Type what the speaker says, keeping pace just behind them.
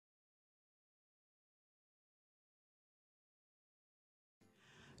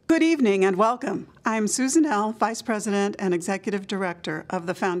Good evening and welcome. I'm Susan L., Vice President and Executive Director of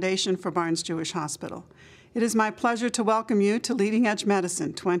the Foundation for Barnes-Jewish Hospital. It is my pleasure to welcome you to Leading Edge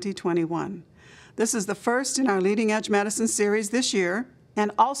Medicine 2021. This is the first in our Leading Edge Medicine series this year,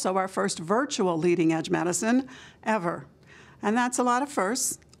 and also our first virtual Leading Edge Medicine ever. And that's a lot of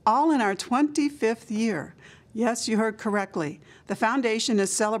firsts, all in our 25th year. Yes, you heard correctly. The Foundation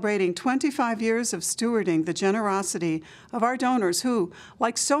is celebrating 25 years of stewarding the generosity of our donors who,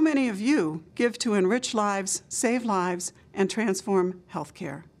 like so many of you, give to enrich lives, save lives, and transform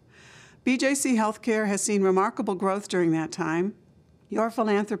healthcare. BJC Healthcare has seen remarkable growth during that time. Your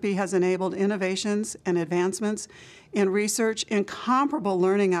philanthropy has enabled innovations and advancements in research, incomparable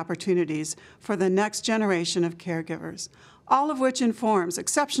learning opportunities for the next generation of caregivers, all of which informs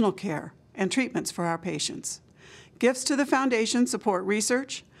exceptional care and treatments for our patients. Gifts to the Foundation support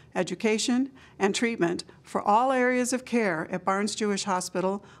research, education, and treatment for all areas of care at Barnes-Jewish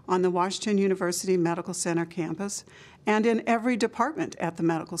Hospital on the Washington University Medical Center campus and in every department at the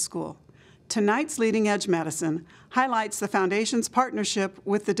medical school. Tonight's Leading Edge Medicine highlights the Foundation's partnership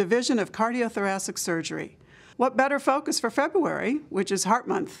with the Division of Cardiothoracic Surgery. What better focus for February, which is Heart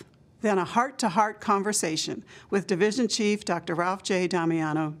Month, than a heart-to-heart conversation with Division Chief Dr. Ralph J.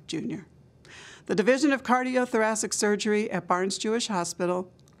 Damiano, Jr. The Division of Cardiothoracic Surgery at Barnes-Jewish Hospital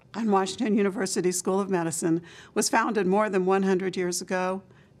and Washington University School of Medicine was founded more than 100 years ago.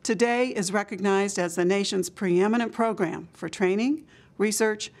 Today is recognized as the nation's preeminent program for training,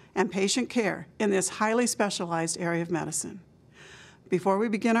 research, and patient care in this highly specialized area of medicine. Before we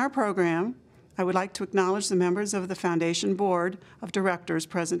begin our program, I would like to acknowledge the members of the Foundation Board of Directors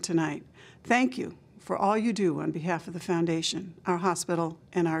present tonight. Thank you for all you do on behalf of the Foundation, our hospital,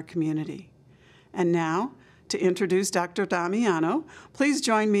 and our community. And now, to introduce Dr. Damiano, please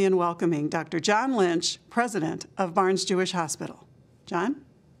join me in welcoming Dr. John Lynch, President of Barnes-Jewish Hospital. John?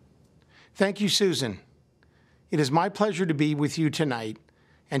 Thank you, Susan. It is my pleasure to be with you tonight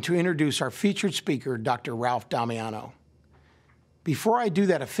and to introduce our featured speaker, Dr. Ralph Damiano. Before I do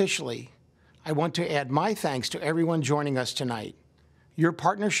that officially, I want to add my thanks to everyone joining us tonight. Your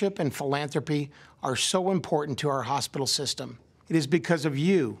partnership and philanthropy are so important to our hospital system. It is because of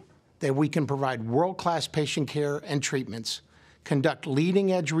you that we can provide world-class patient care and treatments, conduct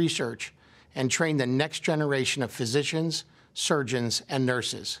leading-edge research, and train the next generation of physicians, surgeons, and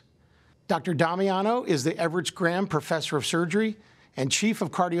nurses. Dr. Damiano is the Evarts Graham Professor of Surgery and Chief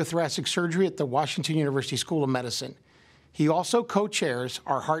of Cardiothoracic Surgery at the Washington University School of Medicine. He also co-chairs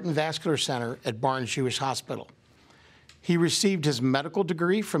our Heart and Vascular Center at Barnes-Jewish Hospital. He received his medical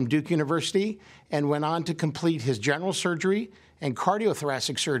degree from Duke University and went on to complete his general surgery and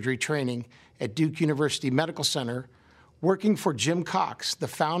cardiothoracic surgery training at Duke University Medical Center, working for Jim Cox, the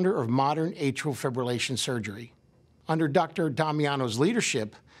founder of modern atrial fibrillation surgery. Under Dr. Damiano's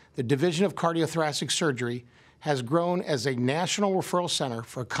leadership, the Division of Cardiothoracic Surgery has grown as a national referral center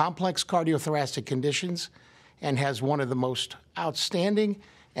for complex cardiothoracic conditions and has one of the most outstanding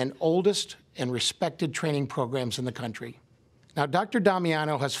and oldest and respected training programs in the country. Now, Dr.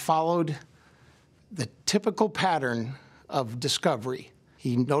 Damiano has followed the typical pattern of discovery.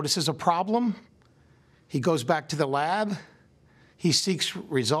 He notices a problem, he goes back to the lab, he seeks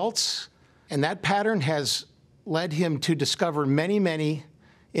results, and that pattern has led him to discover many, many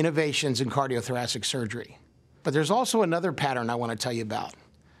innovations in cardiothoracic surgery. But there's also another pattern I want to tell you about,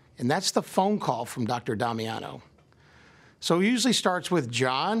 and that's the phone call from Dr. Damiano. So it usually starts with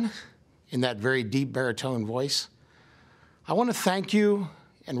John, in that very deep baritone voice. I want to thank you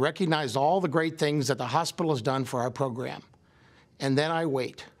and recognize all the great things that the hospital has done for our program. And then I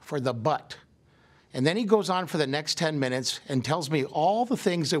wait for the but. And then he goes on for the next 10 minutes and tells me all the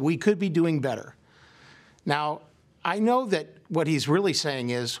things that we could be doing better. Now, I know that what he's really saying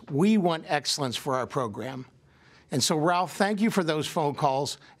is we want excellence for our program. And so, Ralph, thank you for those phone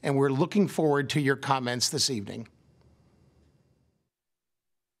calls, and we're looking forward to your comments this evening.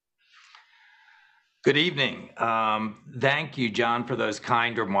 Good evening. Thank you, John, for those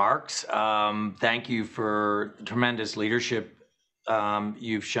kind remarks. Thank you for the tremendous leadership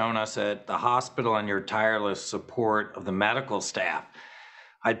you've shown us at the hospital and your tireless support of the medical staff.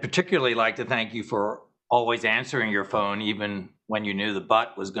 I'd particularly like to thank you for always answering your phone, even when you knew the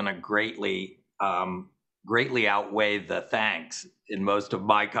but was going to greatly outweigh the thanks in most of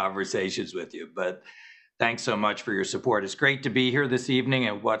my conversations with you. But thanks so much for your support. It's great to be here this evening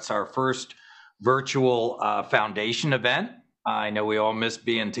at what's our first virtual foundation event. I know we all miss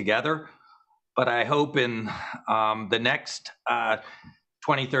being together, but I hope in the next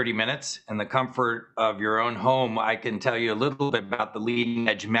 20, 30 minutes in the comfort of your own home, I can tell you a little bit about the leading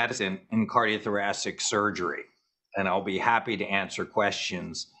edge medicine in cardiothoracic surgery. And I'll be happy to answer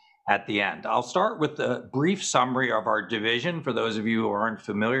questions at the end. I'll start with a brief summary of our division for those of you who aren't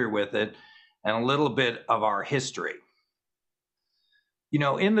familiar with it, and a little bit of our history. You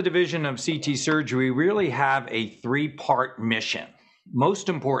know, in the division of CT surgery, we really have a three-part mission. Most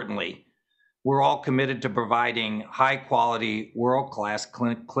importantly, we're all committed to providing high-quality, world-class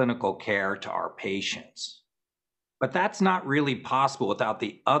clinical care to our patients. But that's not really possible without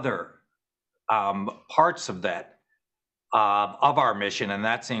the other parts of that, of our mission, and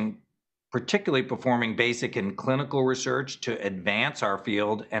that's in particularly performing basic and clinical research to advance our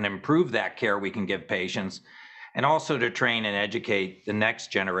field and improve that care we can give patients, and also to train and educate the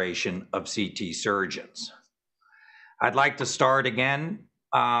next generation of CT surgeons. I'd like to start again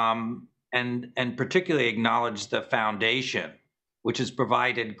and particularly acknowledge the foundation, which has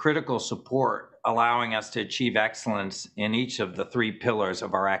provided critical support, allowing us to achieve excellence in each of the three pillars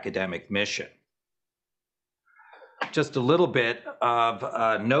of our academic mission. Just a little bit of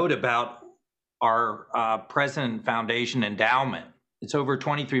a note about our present foundation endowment. It's over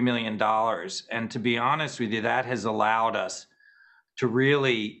 $23 million. And to be honest with you, that has allowed us to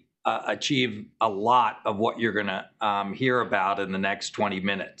really achieve a lot of what you're gonna hear about in the next 20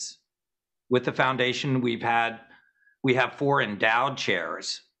 minutes. With the foundation, we have 4 endowed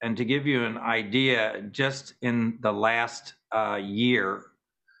chairs. And to give you an idea, just in the last year,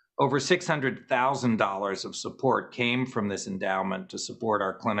 over $600,000 of support came from this endowment to support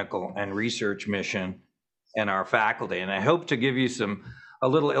our clinical and research mission and our faculty. And I hope to give you a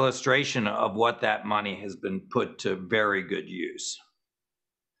little illustration of what that money has been put to very good use.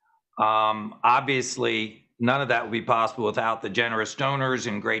 Obviously, none of that would be possible without the generous donors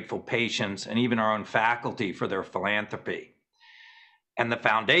and grateful patients, and even our own faculty for their philanthropy, and the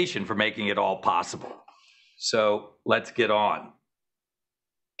foundation for making it all possible. So let's get on.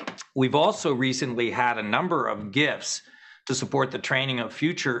 We've also recently had a number of gifts to support the training of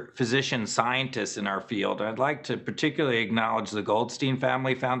future physician scientists in our field. I'd like to particularly acknowledge the Goldstein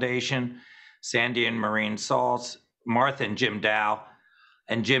Family Foundation, Sandy and Maureen Saltz, Martha and Jim Dow,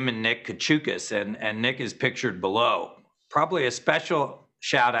 and Jim and Nick Kachukas, and Nick is pictured below. Probably a special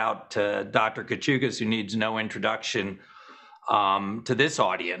shout out to Dr. Kachukas, who needs no introduction to this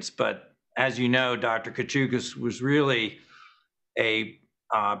audience, but as you know, Dr. Kachukas was really a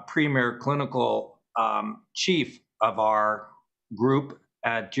premier clinical chief of our group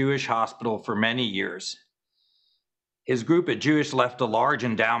at Jewish Hospital for many years. His group at Jewish left a large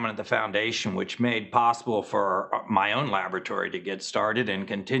endowment at the foundation, which made possible for my own laboratory to get started and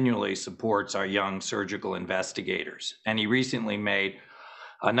continually supports our young surgical investigators. And he recently made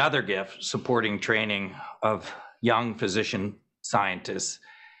another gift supporting training of young physician scientists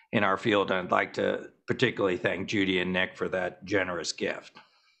in our field. And I'd like to particularly thank Judy and Nick for that generous gift.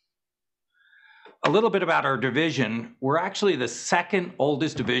 A little bit about our division. We're actually the second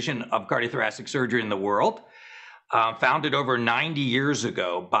oldest division of cardiothoracic surgery in the world, founded over 90 years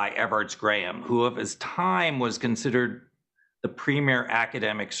ago by Evarts Graham, who of his time was considered the premier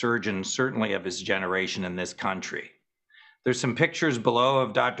academic surgeon, certainly of his generation in this country. There's some pictures below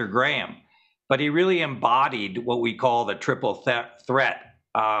of Dr. Graham, but he really embodied what we call the triple threat.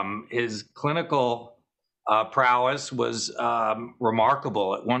 His clinical prowess was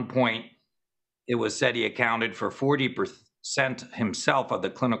remarkable. At one point, it was said he accounted for 40% himself of the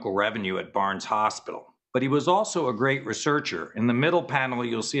clinical revenue at Barnes Hospital. But he was also a great researcher. In the middle panel,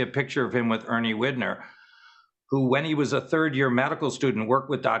 you'll see a picture of him with Ernie Widner, who, when he was a third-year medical student, worked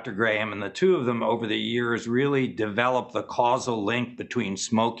with Dr. Graham, and the two of them over the years really developed the causal link between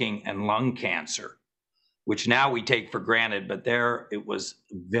smoking and lung cancer, which now we take for granted, but there it was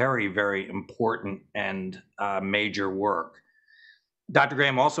very, very important and major work. Dr.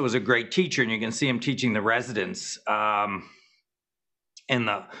 Graham also was a great teacher, and you can see him teaching the residents in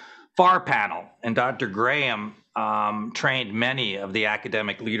the far panel. And Dr. Graham trained many of the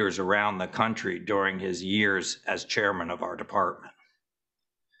academic leaders around the country during his years as chairman of our department.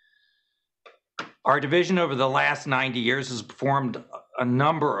 Our division over the last 90 years has performed a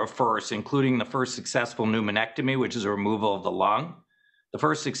number of firsts, including the first successful pneumonectomy, which is a removal of the lung, the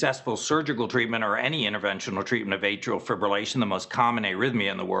first successful surgical treatment or any interventional treatment of atrial fibrillation, the most common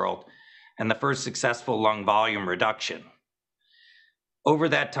arrhythmia in the world, and the first successful lung volume reduction. Over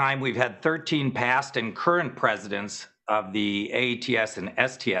that time, we've had 13 past and current presidents of the AATS and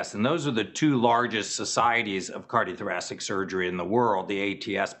STS, and those are the two largest societies of cardiothoracic surgery in the world, the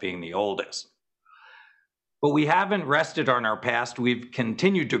AATS being the oldest. But we haven't rested on our past. We've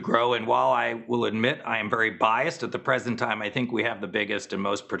continued to grow, and while I will admit I am very biased at the present time, I think we have the biggest and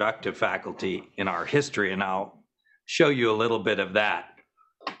most productive faculty in our history, and I'll show you a little bit of that.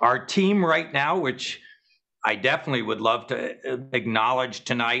 Our team right now, which I definitely would love to acknowledge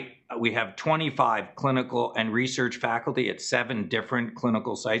tonight, we have 25 clinical and research faculty at 7 different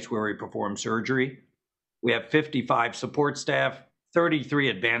clinical sites where we perform surgery. We have 55 support staff, 33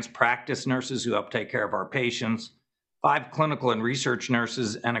 advanced practice nurses who help take care of our patients, 5 clinical and research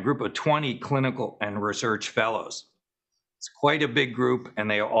nurses, and a group of 20 clinical and research fellows. It's quite a big group, and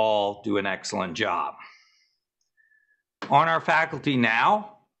they all do an excellent job. On our faculty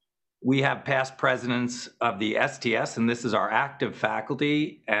now, we have past presidents of the STS, and this is our active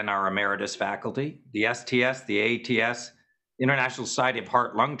faculty and our emeritus faculty. The STS, the ATS, International Society of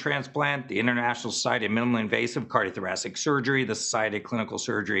Heart-Lung Transplant, the International Society of Minimally Invasive Cardiothoracic Surgery, the Society of Clinical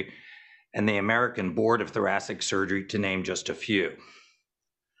Surgery, and the American Board of Thoracic Surgery, to name just a few.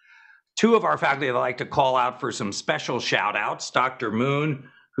 2 of our faculty I'd like to call out for some special shout outs. Dr. Moon,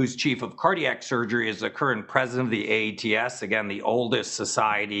 who's Chief of Cardiac Surgery, is the current president of the AATS, again, the oldest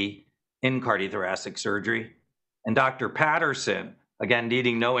society in cardiothoracic surgery. And Dr. Patterson, again,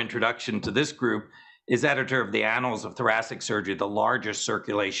 needing no introduction to this group, is editor of the Annals of Thoracic Surgery, the largest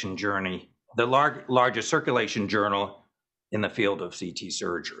circulation journal in the field of CT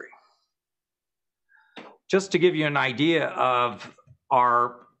surgery. Just to give you an idea of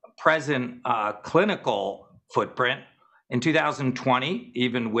our present clinical footprint, in 2020,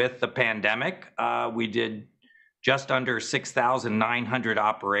 even with the pandemic, we did just under 6,900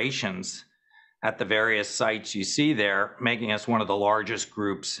 operations at the various sites you see there, making us one of the largest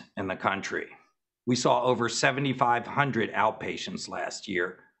groups in the country. We saw over 7,500 outpatients last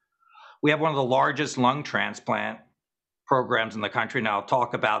year. We have one of the largest lung transplant programs in the country, and I'll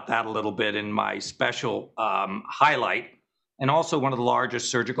talk about that a little bit in my special highlight, and also one of the largest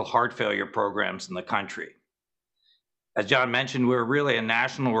surgical heart failure programs in the country. As John mentioned, we're really a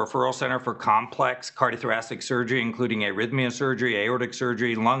national referral center for complex cardiothoracic surgery, including arrhythmia surgery, aortic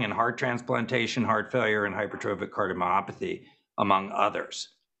surgery, lung and heart transplantation, heart failure, and hypertrophic cardiomyopathy, among others.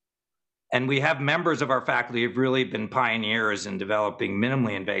 And we have members of our faculty who have really been pioneers in developing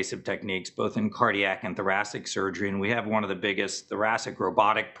minimally invasive techniques, both in cardiac and thoracic surgery, and we have one of the biggest thoracic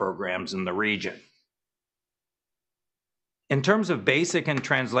robotic programs in the region. In terms of basic and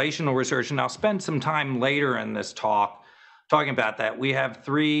translational research, and I'll spend some time later in this talk talking about that, we have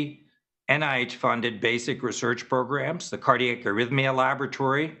 3 NIH-funded basic research programs: the Cardiac Arrhythmia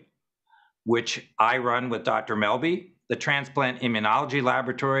Laboratory, which I run with Dr. Melby, the Transplant Immunology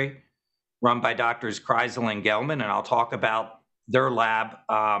Laboratory, run by Drs. Kreisel and Gelman, and I'll talk about their lab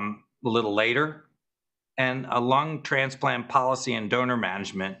a little later, and a Lung Transplant Policy and Donor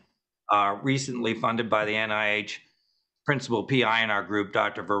Management, recently funded by the NIH. Principal PI in our group,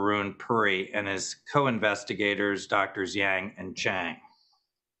 Dr. Varun Puri, and his co-investigators, Drs. Yang and Chang.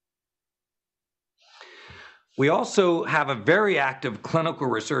 We also have a very active clinical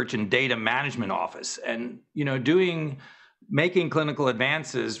research and data management office. And, making clinical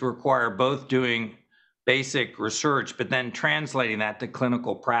advances require both doing basic research, but then translating that to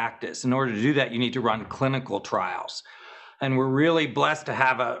clinical practice. In order to do that, you need to run clinical trials. And we're really blessed to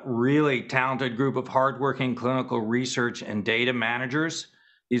have a really talented group of hardworking clinical research and data managers.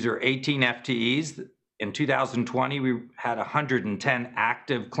 These are 18 FTEs. In 2020, we had 110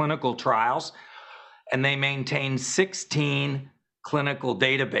 active clinical trials, and they maintain 16 clinical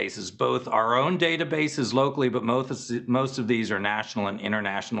databases, both our own databases locally, but most of these are national and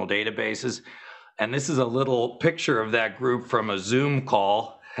international databases. And this is a little picture of that group from a Zoom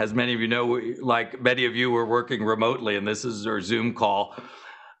call. As many of you know, many of you were working remotely, and this is our Zoom call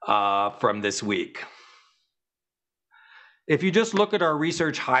from this week. If you just look at our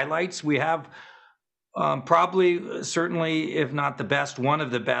research highlights, we have certainly, if not the best, one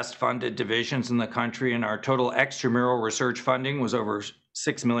of the best funded divisions in the country, and our total extramural research funding was over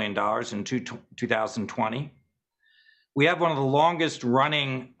 $6 million in 2020. We have one of the longest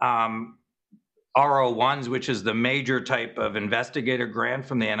running RO1s, which is the major type of investigator grant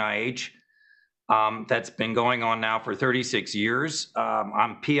from the NIH, that's been going on now for 36 years.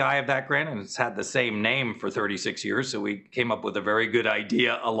 I'm PI of that grant, and it's had the same name for 36 years, so we came up with a very good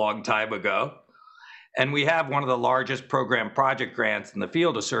idea a long time ago. And we have one of the largest program project grants in the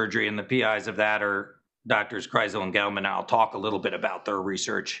field of surgery, and the PIs of that are Drs. Kreisel and Gelman. I'll talk a little bit about their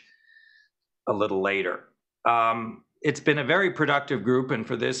research a little later. It's been a very productive group, and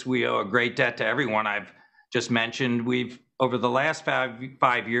for this, we owe a great debt to everyone I've just mentioned. We've, over the last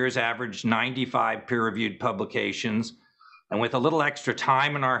five years, averaged 95 peer-reviewed publications, and with a little extra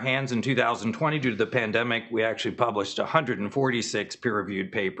time in our hands in 2020 due to the pandemic, we actually published 146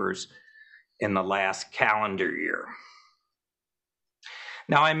 peer-reviewed papers in the last calendar year.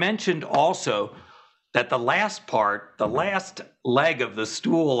 Now, I mentioned also that the last part, the last leg of the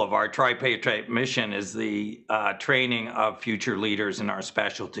stool of our tripartite mission is the training of future leaders in our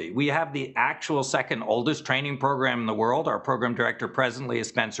specialty. We have the actual second oldest training program in the world. Our program director presently is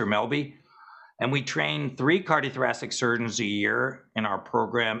Spencer Melby. And we train 3 cardiothoracic surgeons a year in our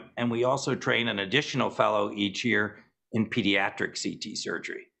program. And we also train an additional fellow each year in pediatric CT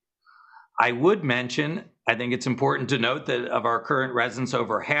surgery. I would mention, I think it's important to note that of our current residents,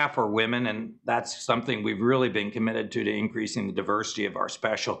 over half are women, and that's something we've really been committed to increasing the diversity of our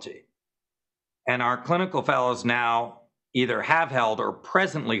specialty. And our clinical fellows now either have held or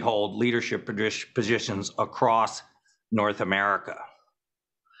presently hold leadership positions across North America.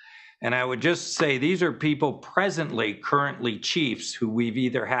 And I would just say these are people currently chiefs who we've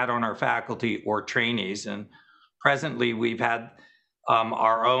either had on our faculty or trainees. And presently we've had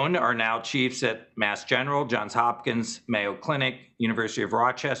our own are now chiefs at Mass General, Johns Hopkins, Mayo Clinic, University of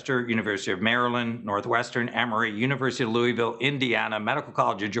Rochester, University of Maryland, Northwestern, Emory, University of Louisville, Indiana, Medical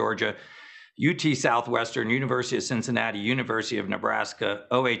College of Georgia, UT Southwestern, University of Cincinnati, University of Nebraska,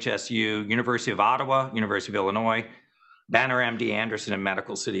 OHSU, University of Ottawa, University of Illinois, Banner MD Anderson, and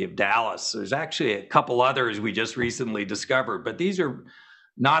Medical City of Dallas. There's actually a couple others we just recently discovered, but these are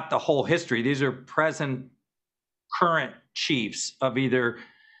not the whole history. These are current chiefs of either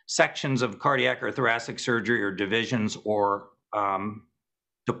sections of cardiac or thoracic surgery or divisions or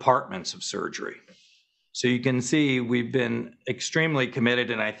departments of surgery. So you can see we've been extremely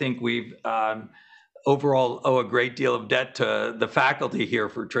committed, and I think we've overall owe a great deal of debt to the faculty here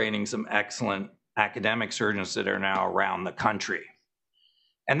for training some excellent academic surgeons that are now around the country.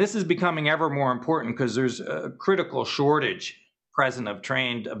 And this is becoming ever more important because there's a critical shortage present of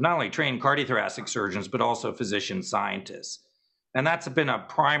not only trained cardiothoracic surgeons, but also physician scientists. And that's been a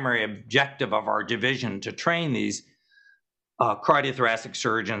primary objective of our division, to train these cardiothoracic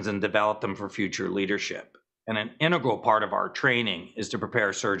surgeons and develop them for future leadership. And an integral part of our training is to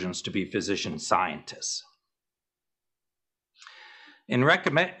prepare surgeons to be physician scientists. In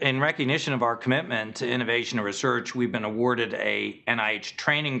recognition of our commitment to innovation and research, we've been awarded a NIH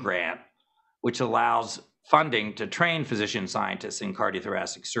training grant, which allows funding to train physician scientists in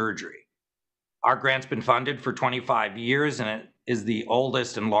cardiothoracic surgery. Our grant's been funded for 25 years, and it is the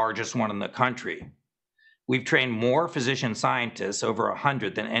oldest and largest one in the country. We've trained more physician scientists, over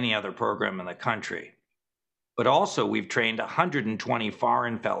 100, than any other program in the country. But also, we've trained 120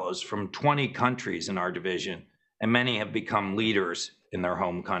 foreign fellows from 20 countries in our division, and many have become leaders in their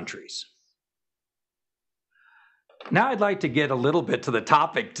home countries. Now I'd like to get a little bit to the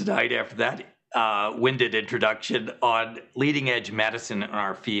topic tonight after that winded introduction on leading edge medicine in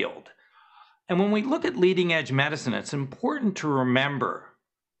our field. And when we look at leading edge medicine, it's important to remember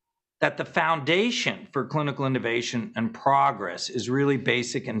that the foundation for clinical innovation and progress is really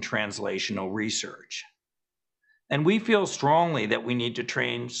basic and translational research. And we feel strongly that we need to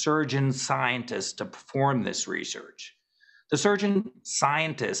train surgeon scientists to perform this research. The surgeon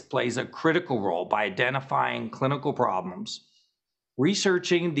scientist plays a critical role by identifying clinical problems,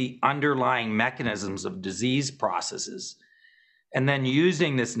 researching the underlying mechanisms of disease processes, and then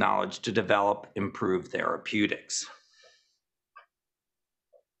using this knowledge to develop improved therapeutics.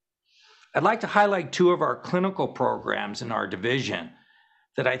 I'd like to highlight 2 of our clinical programs in our division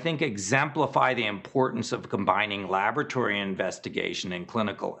that I think exemplify the importance of combining laboratory investigation and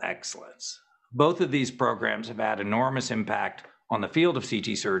clinical excellence. Both of these programs have had enormous impact on the field of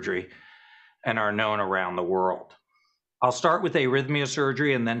CT surgery and are known around the world. I'll start with arrhythmia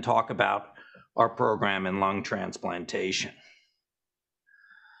surgery and then talk about our program in lung transplantation.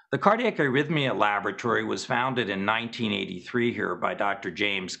 The Cardiac Arrhythmia Laboratory was founded in 1983 here by Dr.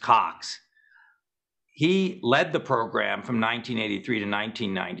 James Cox. He led the program from 1983 to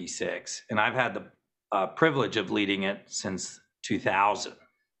 1996, and I've had the privilege of leading it since 2000.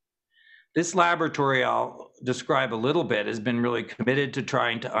 This laboratory, I'll describe a little bit, has been really committed to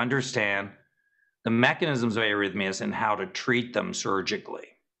trying to understand the mechanisms of arrhythmias and how to treat them surgically.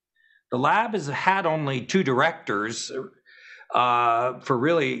 The lab has had only 2 directors for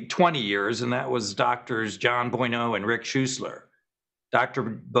really 20 years, and that was Drs. John Boineau and Rick Schuessler. Dr.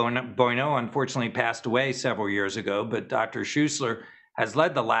 Boineau unfortunately passed away several years ago, but Dr. Schuessler has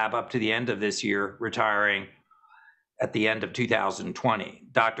led the lab up to the end of this year, retiring at the end of 2020.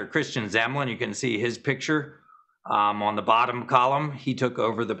 Dr. Christian Zemlin, you can see his picture on the bottom column. He took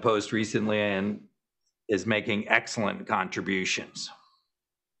over the post recently and is making excellent contributions.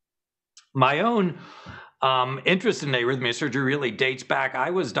 My own interest in arrhythmia surgery really dates back.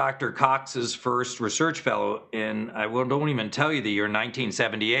 I was Dr. Cox's first research fellow in, don't even tell you the year,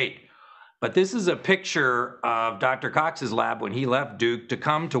 1978. But this is a picture of Dr. Cox's lab when he left Duke to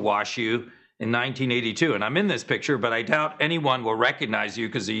come to WashU in 1982. And I'm in this picture, but I doubt anyone will recognize you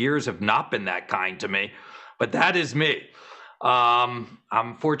because the years have not been that kind to me. But that is me.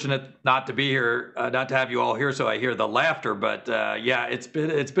 I'm fortunate not to be here, not to have you all here, so I hear the laughter. But yeah, it's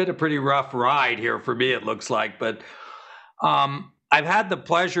been a pretty rough ride here for me, it looks like. But I've had the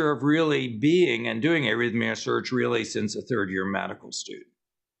pleasure of really being and doing arrhythmia research really since a third-year medical student.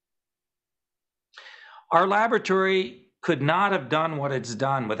 Our laboratory could not have done what it's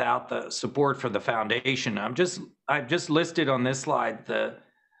done without the support from the foundation. I've just listed on this slide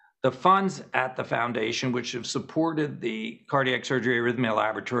the funds at the foundation which have supported the cardiac surgery arrhythmia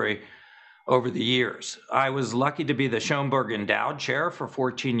laboratory over the years. I was lucky to be the Schoenberg Endowed Chair for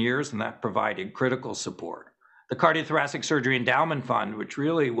 14 years, and that provided critical support. The Cardiothoracic Surgery Endowment Fund, which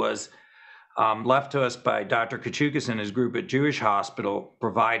really was left to us by Dr. Kachukas and his group at Jewish Hospital,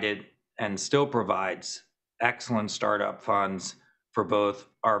 provided and still provides excellent startup funds for both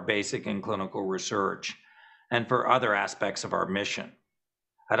our basic and clinical research and for other aspects of our mission.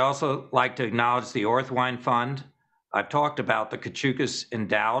 I'd also like to acknowledge the Orthwein Fund. I've talked about the Kachukas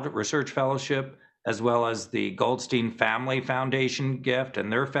Endowed Research Fellowship, as well as the Goldstein Family Foundation gift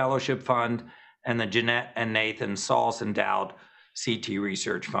and their fellowship fund, and the Jeanette and Nathan Sauls Endowed CT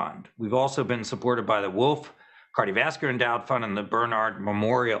Research Fund. We've also been supported by the Wolf Cardiovascular Endowed Fund and the Bernard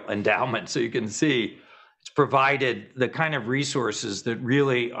Memorial Endowment. So you can see it's provided the kind of resources that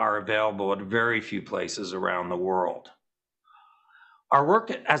really are available at very few places around the world. Our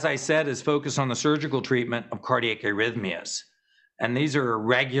work, as I said, is focused on the surgical treatment of cardiac arrhythmias. And these are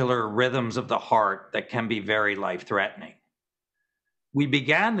irregular rhythms of the heart that can be very life-threatening. We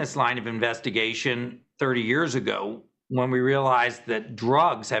began this line of investigation 30 years ago when we realized that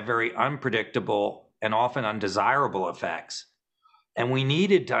drugs have very unpredictable and often undesirable effects. And we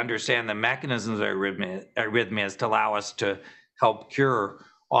needed to understand the mechanisms of arrhythmias to allow us to help cure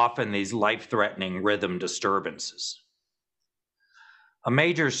often these life-threatening rhythm disturbances. A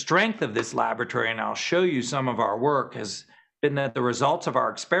major strength of this laboratory, and I'll show you some of our work, has been that the results of our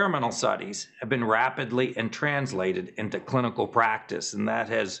experimental studies have been rapidly and translated into clinical practice, and that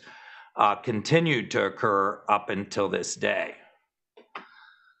has continued to occur up until this day.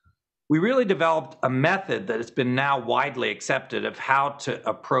 We really developed a method that has been now widely accepted of how to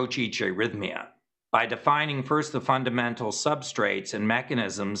approach each arrhythmia by defining first the fundamental substrates and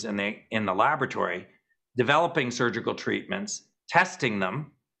mechanisms in the laboratory, developing surgical treatments, testing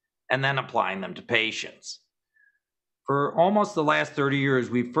them, and then applying them to patients. For almost the last 30 years,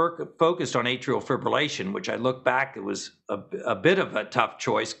 we've focused on atrial fibrillation, which I look back, it was a bit of a tough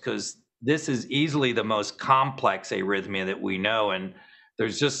choice because this is easily the most complex arrhythmia that we know. And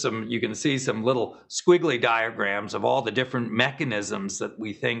there's just you can see some little squiggly diagrams of all the different mechanisms that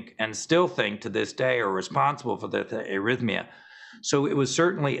we think and still think to this day are responsible for the arrhythmia. So it was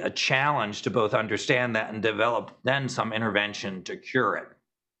certainly a challenge to both understand that and develop then some intervention to cure it.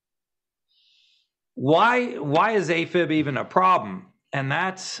 Why is AFib even a problem? And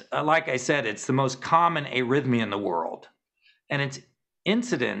that's, like I said, it's the most common arrhythmia in the world. And its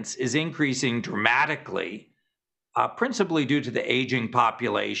incidence is increasing dramatically, principally due to the aging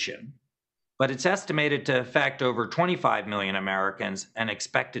population. But it's estimated to affect over 25 million Americans and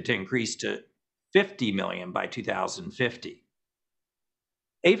expected to increase to 50 million by 2050.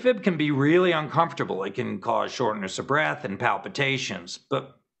 AFib can be really uncomfortable. It can cause shortness of breath and palpitations,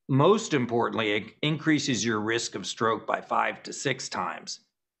 but most importantly, it increases your risk of stroke by 5 to 6 times.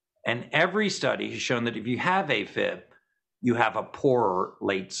 And every study has shown that if you have AFib, you have a poorer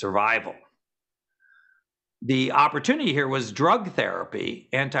late survival. The opportunity here was drug therapy.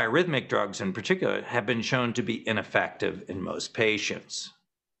 Antiarrhythmic drugs in particular have been shown to be ineffective in most patients.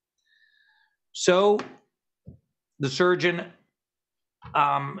 So the surgeon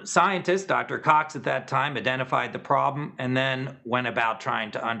scientist, Dr. Cox at that time, identified the problem and then went about trying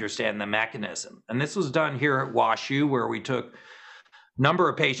to understand the mechanism. And this was done here at WashU, where we took a number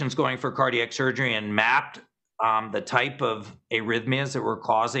of patients going for cardiac surgery and mapped the type of arrhythmias that were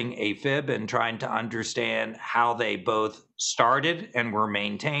causing AFib and trying to understand how they both started and were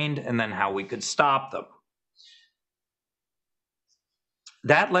maintained and then how we could stop them.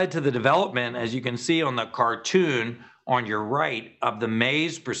 That led to the development, as you can see on the cartoon on your right, of the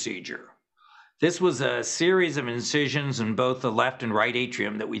Maze procedure. This was a series of incisions in both the left and right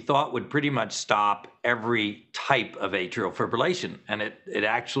atrium that we thought would pretty much stop every type of atrial fibrillation. And it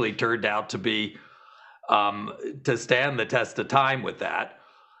actually turned out to be, to stand the test of time with that.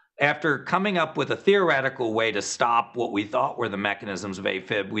 After coming up with a theoretical way to stop what we thought were the mechanisms of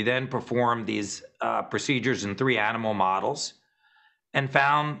AFib, we then performed these procedures in 3 animal models and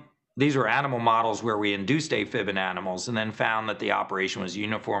found these were animal models where we induced AFib in animals and then found that the operation was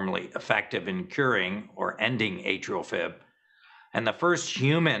uniformly effective in curing or ending atrial fib. And the first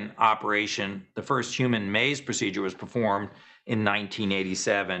human operation, the first human maze procedure, was performed in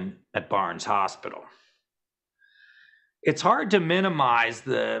 1987 at Barnes Hospital. It's hard to minimize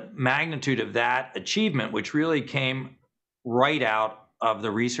the magnitude of that achievement, which really came right out of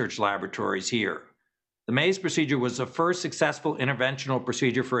the research laboratories here. The maze procedure was the first successful interventional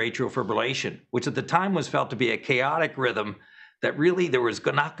procedure for atrial fibrillation, which at the time was felt to be a chaotic rhythm that really there was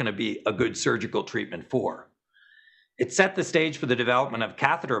not going to be a good surgical treatment for. It set the stage for the development of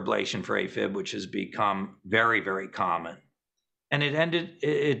catheter ablation for AFib, which has become very, very common. And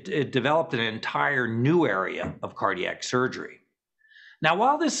it developed an entire new area of cardiac surgery. Now,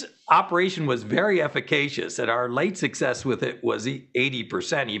 while this operation was very efficacious, and our late success with it was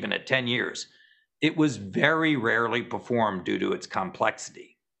 80%, even at 10 years, it was very rarely performed due to its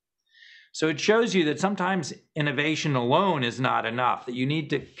complexity. So it shows you that sometimes innovation alone is not enough, that you need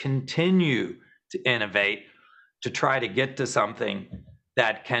to continue to innovate to try to get to something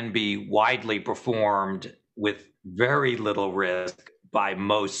that can be widely performed with very little risk by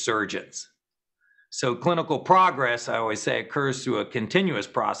most surgeons. So clinical progress, I always say, occurs through a continuous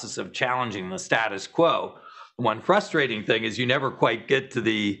process of challenging the status quo. One frustrating thing is you never quite get to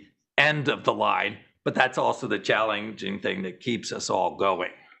the end of the line, but that's also the challenging thing that keeps us all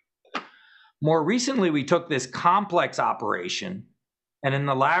going. More recently, we took this complex operation and in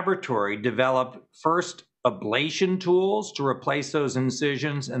the laboratory developed first ablation tools to replace those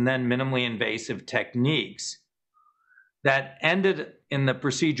incisions and then minimally invasive techniques that ended in the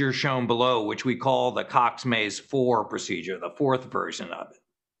procedure shown below, which we call the Cox-Maze 4 procedure, the fourth version of it.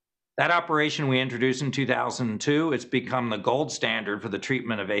 That operation we introduced in 2002. It's become the gold standard for the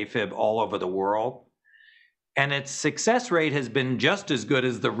treatment of AFib all over the world. And its success rate has been just as good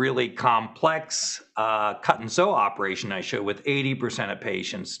as the really complex cut and sew operation I showed, with 80% of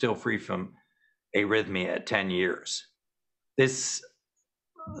patients still free from arrhythmia at 10 years.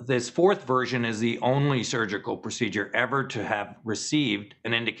 This fourth version is the only surgical procedure ever to have received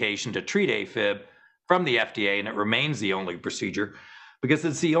an indication to treat AFib from the FDA, and it remains the only procedure because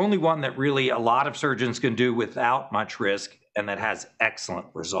it's the only one that really a lot of surgeons can do without much risk and that has excellent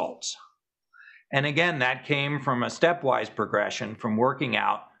results. And again, that came from a stepwise progression from working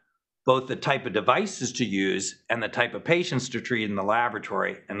out both the type of devices to use and the type of patients to treat in the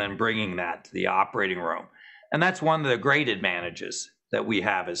laboratory, and then bringing that to the operating room. And that's one of the great advantages that we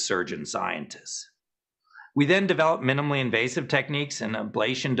have as surgeon scientists. We then developed minimally invasive techniques and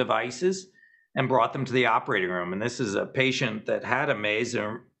ablation devices and brought them to the operating room. And this is a patient that had a maze.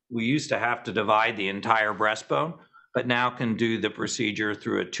 We used to have to divide the entire breastbone, but now can do the procedure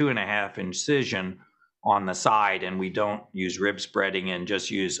through a 2.5 incision on the side, and we don't use rib spreading and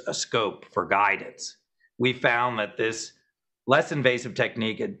just use a scope for guidance. We found that this less invasive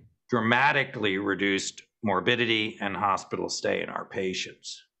technique had dramatically reduced morbidity and hospital stay in our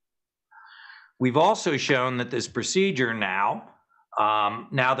patients. We've also shown that this procedure now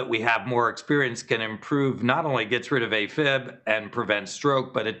that we have more experience, can improve, not only gets rid of AFib and prevents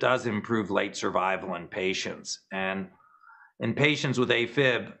stroke, but it does improve late survival in patients. And in patients with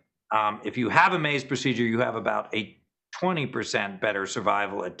AFib, if you have a maze procedure, you have about a 20% better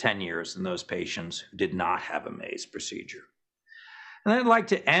survival at 10 years than those patients who did not have a maze procedure. And I'd like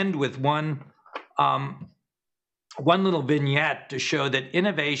to end with one little vignette to show that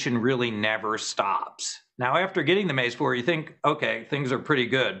innovation really never stops. Now, after getting the maze 4, you think, okay, things are pretty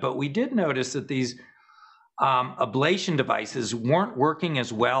good. But we did notice that these ablation devices weren't working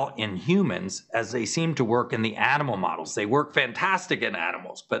as well in humans as they seem to work in the animal models. They work fantastic in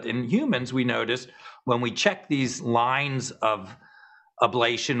animals, but in humans, we noticed when we check these lines of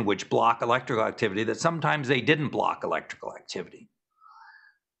ablation which block electrical activity, that sometimes they didn't block electrical activity.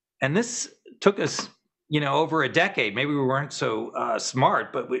 And this took us, over a decade. Maybe we weren't so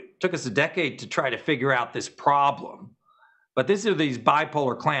smart, but it took us a decade to try to figure out this problem. But these are these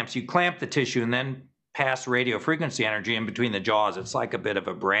bipolar clamps. You clamp the tissue and then pass radio frequency energy in between the jaws. It's like a bit of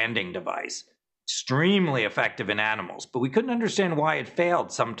a branding device. Extremely effective in animals, but we couldn't understand why it failed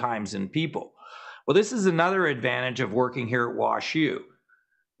sometimes in people. Well, this is another advantage of working here at WashU.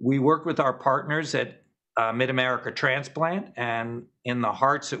 We work with our partners at Mid-America Transplant, and in the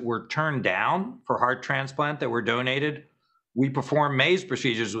hearts that were turned down for heart transplant that were donated, we perform maze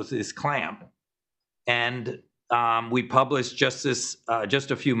procedures with this clamp. And we published just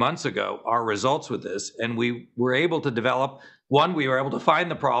a few months ago our results with this, and we were able to develop, we were able to find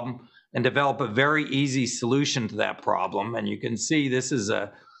the problem and develop a very easy solution to that problem. And you can see this is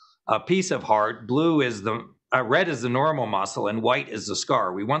a piece of heart. Blue is the red is the normal muscle and white is the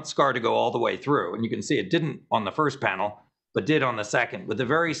scar. We want scar to go all the way through. And you can see it didn't on the first panel, but did on the second, with a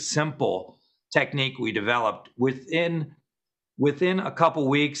very simple technique we developed. Within a couple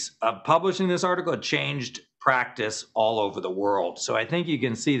weeks of publishing this article, it changed practice all over the world. So I think you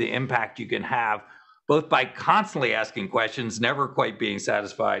can see the impact you can have both by constantly asking questions, never quite being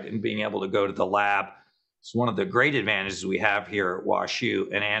satisfied, and being able to go to the lab. It's one of the great advantages we have here at WashU,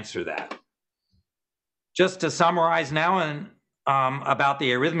 and answer that. Just to summarize now about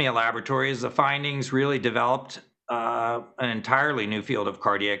the arrhythmia laboratories, the findings really developed an entirely new field of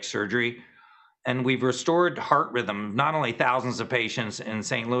cardiac surgery. And we've restored heart rhythm, not only thousands of patients in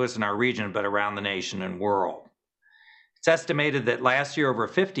St. Louis and our region, but around the nation and world. It's estimated that last year over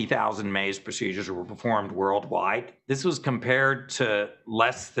 50,000 maze procedures were performed worldwide. This was compared to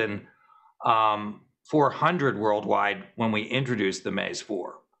less than 400 worldwide when we introduced the Maze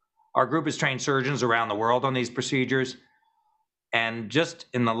 4. Our group has trained surgeons around the world on these procedures. And just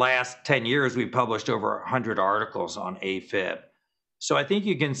in the last 10 years, we've published over 100 articles on AFib. So I think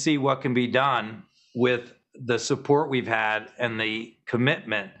you can see what can be done with the support we've had and the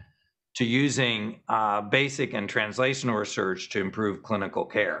commitment to using basic and translational research to improve clinical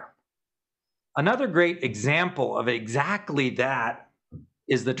care. Another great example of exactly that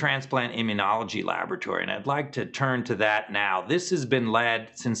is the Transplant Immunology Laboratory, and I'd like to turn to that now. This has been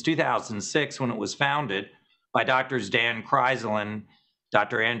led since 2006 when it was founded by Drs. Dan Kreisel and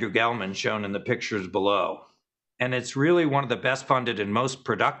Dr. Andrew Gelman, shown in the pictures below. And it's really one of the best funded and most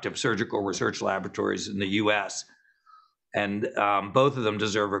productive surgical research laboratories in the US. And both of them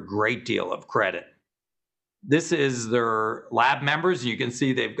deserve a great deal of credit. This is their lab members. You can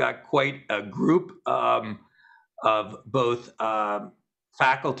see they've got quite a group of both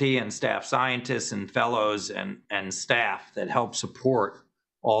faculty and staff scientists and fellows and staff that help support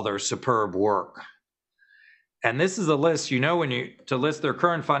all their superb work. And this is a list, you know, to list their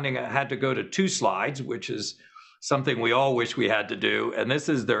current funding, I had to go to 2 slides, which is something we all wish we had to do. And this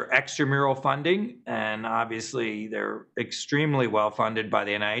is their extramural funding. And obviously they're extremely well funded by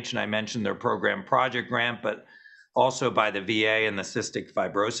the NIH. And I mentioned their program project grant, but also by the VA and the Cystic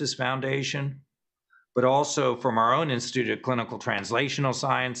Fibrosis Foundation, but also from our own Institute of Clinical Translational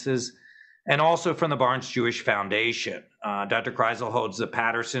Sciences, and also from the Barnes-Jewish Foundation. Dr. Kreisel holds the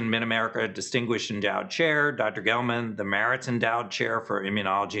Patterson Mid-America Distinguished Endowed Chair, Dr. Gelman, the Merritt's Endowed Chair for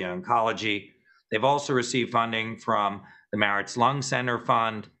Immunology and Oncology. They've also received funding from the Merritt's Lung Center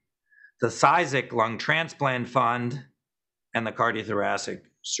Fund, the CISIC Lung Transplant Fund, and the Cardiothoracic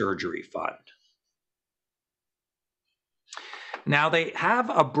Surgery Fund. Now, they have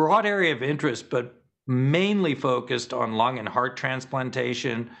a broad area of interest, but mainly focused on lung and heart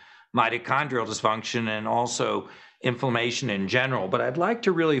transplantation, mitochondrial dysfunction, and also inflammation in general. But I'd like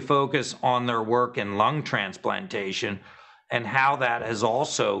to really focus on their work in lung transplantation and how that has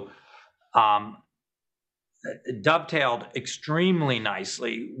also dovetailed extremely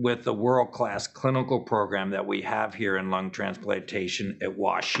nicely with the world-class clinical program that we have here in lung transplantation at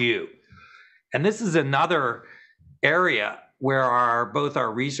WashU. And this is another area where both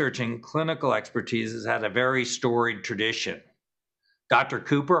our research and clinical expertise has had a very storied tradition. Dr.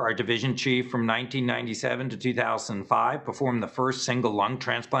 Cooper, our division chief from 1997 to 2005, performed the first single lung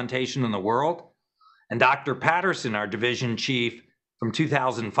transplantation in the world. And Dr. Patterson, our division chief from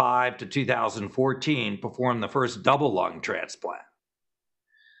 2005 to 2014, performed the first double lung transplant.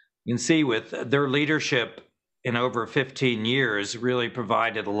 You can see with their leadership in over 15 years really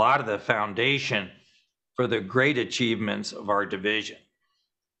provided a lot of the foundation for the great achievements of our division.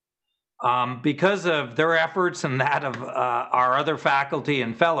 Because of their efforts and that of our other faculty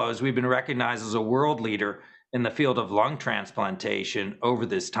and fellows, we've been recognized as a world leader in the field of lung transplantation over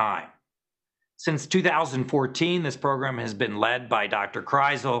this time. Since 2014, this program has been led by Dr.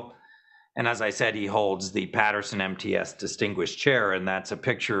 Kreisel, and as I said, he holds the Patterson MTS Distinguished Chair, and that's a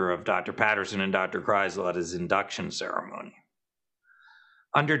picture of Dr. Patterson and Dr. Kreisel at his induction ceremony.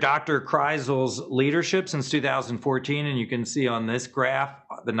 Under Dr. Kreisel's leadership since 2014, and you can see on this graph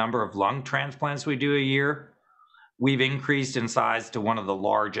the number of lung transplants we do a year, we've increased in size to one of the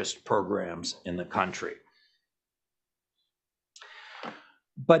largest programs in the country.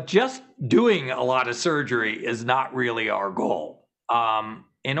 But just doing a lot of surgery is not really our goal.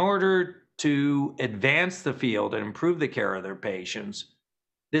 In order to advance the field and improve the care of their patients,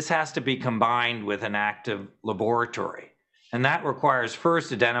 this has to be combined with an active laboratory. And that requires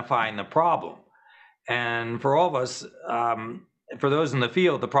first identifying the problem. And for all of us, for those in the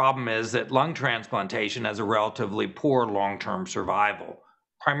field, the problem is that lung transplantation has a relatively poor long-term survival,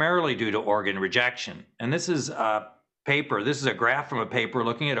 primarily due to organ rejection. And this is a graph from a paper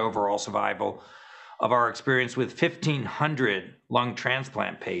looking at overall survival of our experience with 1,500 lung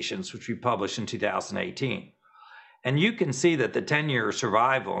transplant patients, which we published in 2018. And you can see that the 10-year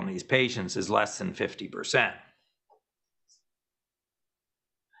survival in these patients is less than 50%.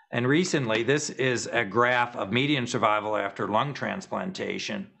 And recently, this is a graph of median survival after lung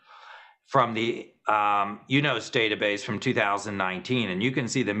transplantation from the UNOS database from 2019. And you can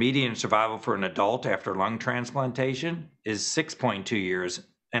see the median survival for an adult after lung transplantation is 6.2 years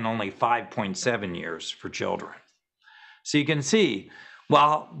and only 5.7 years for children. So you can see,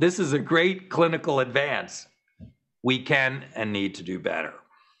 while this is a great clinical advance, we can and need to do better.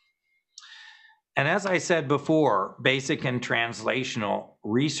 And as I said before, basic and translational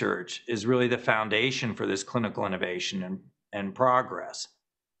research is really the foundation for this clinical innovation and progress.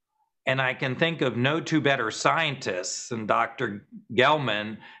 And I can think of no two better scientists than Dr.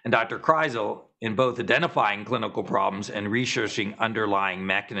 Gelman and Dr. Kreisel in both identifying clinical problems and researching underlying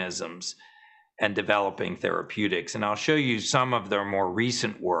mechanisms and developing therapeutics. And I'll show you some of their more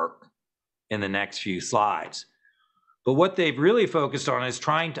recent work in the next few slides. But what they've really focused on is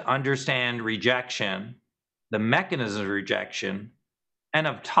trying to understand rejection, the mechanism of rejection, and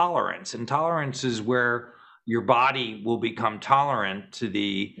of tolerance. And tolerance is where your body will become tolerant to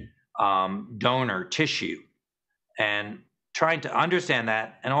the donor tissue, and trying to understand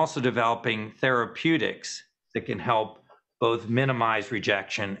that, and also developing therapeutics that can help both minimize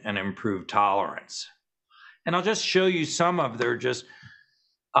rejection and improve tolerance. And I'll just show you some of their just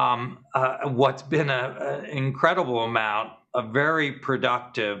what's been an incredible amount of very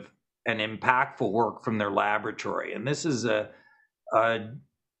productive and impactful work from their laboratory. And this is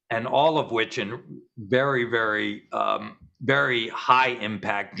and all of which in very, very, very high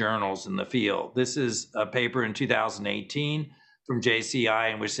impact journals in the field. This is a paper in 2018 from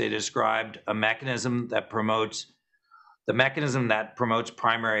JCI in which they described a mechanism that promotes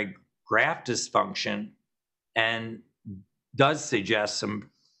primary graft dysfunction and does suggest some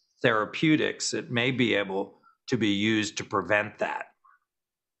therapeutics that may be able to be used to prevent that.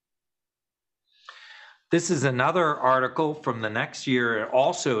 This is another article from the next year,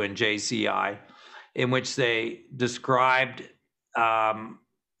 also in JCI, in which they described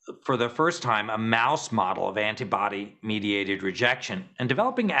for the first time a mouse model of antibody-mediated rejection. And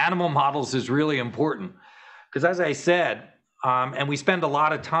developing animal models is really important because, as I said, and we spend a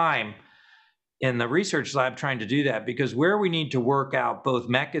lot of time in the research lab trying to do that, because where we need to work out both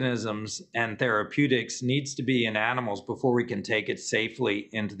mechanisms and therapeutics needs to be in animals before we can take it safely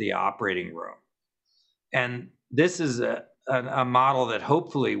into the operating room. And this is a model that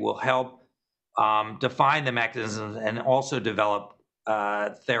hopefully will help define the mechanisms and also develop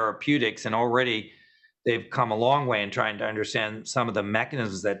therapeutics. And already they've come a long way in trying to understand some of the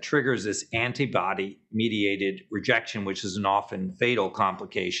mechanisms that triggers this antibody-mediated rejection, which is an often fatal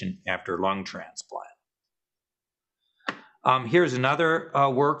complication after lung transplant. Here's another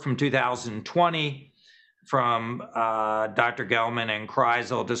work from 2020 from Dr. Gelman and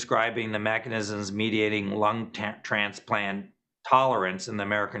Kreisel describing the mechanisms mediating lung transplant tolerance in the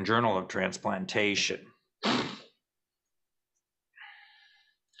American Journal of Transplantation.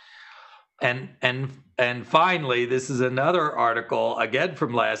 And finally, this is another article, again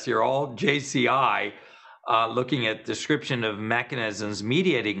from last year, all JCI, looking at description of mechanisms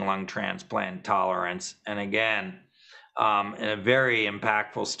mediating lung transplant tolerance. And again, in a very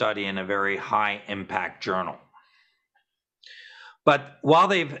impactful study in a very high impact journal. But while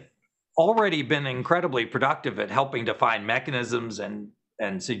they've already been incredibly productive at helping define mechanisms and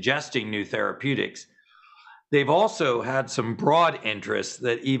suggesting new therapeutics, they've also had some broad interests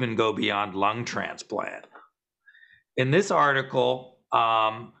that even go beyond lung transplant. In this article,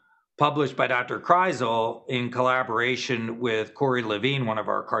 published by Dr. Kreisel in collaboration with Corey Levine, one of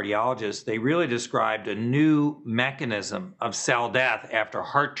our cardiologists, they really described a new mechanism of cell death after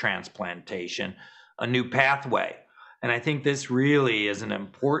heart transplantation, a new pathway. And I think this really is an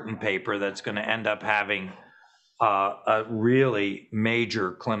important paper that's going to end up having a really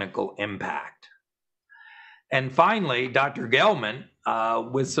major clinical impact. And finally, Dr. Gelman,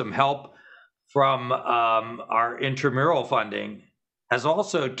 with some help from our intramural funding, has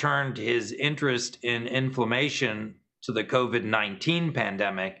also turned his interest in inflammation to the COVID-19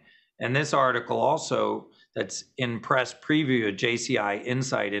 pandemic. And this article also, that's in press preview at JCI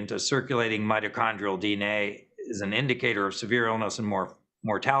Insight into circulating mitochondrial DNA is an indicator of severe illness and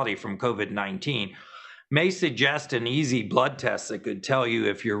mortality from COVID-19, may suggest an easy blood test that could tell you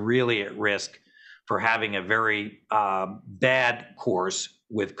if you're really at risk for having a very bad course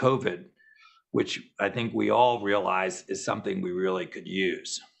with COVID, which I think we all realize is something we really could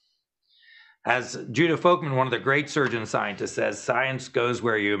use. As Judah Folkman, one of the great surgeon scientists, says, science goes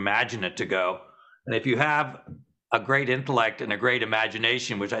where you imagine it to go. And if you have a great intellect and a great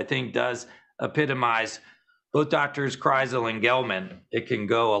imagination, which I think does epitomize both Doctors Kreisel and Gelman, it can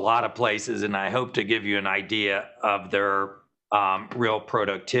go a lot of places, and I hope to give you an idea of their real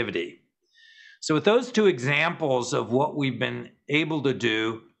productivity. So with those two examples of what we've been able to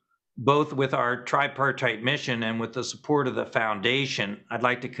do, both with our tripartite mission and with the support of the foundation, I'd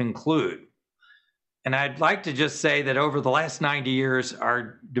like to conclude. And I'd like to just say that over the last 90 years,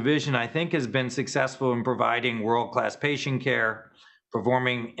 our division, I think, has been successful in providing world-class patient care,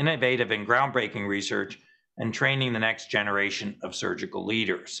 performing innovative and groundbreaking research, and training the next generation of surgical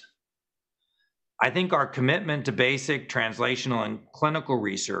leaders. I think our commitment to basic translational and clinical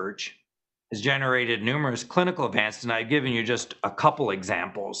research has generated numerous clinical advances, and I've given you just a couple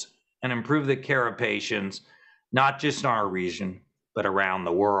examples, and improved the care of patients, not just in our region, but around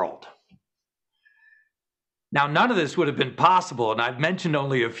the world. Now, none of this would have been possible, and I've mentioned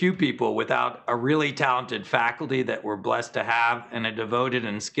only a few people, without a really talented faculty that we're blessed to have, and a devoted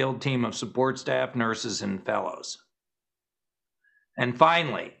and skilled team of support staff, nurses, and fellows. And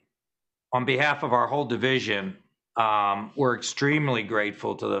finally, on behalf of our whole division, we're extremely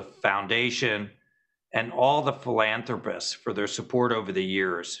grateful to the foundation and all the philanthropists for their support over the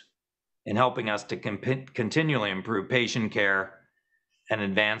years in helping us to continually improve patient care and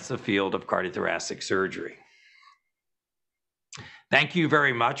advance the field of cardiothoracic surgery. Thank you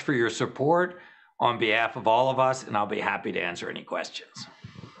very much for your support on behalf of all of us, and I'll be happy to answer any questions.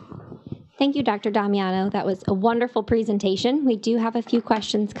 Thank you, Dr. Damiano. That was a wonderful presentation. We do have a few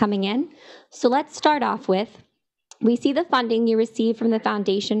questions coming in. So let's start off with, we see the funding you received from the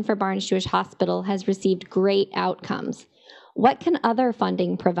Foundation for Barnes-Jewish Hospital has received great outcomes. What can other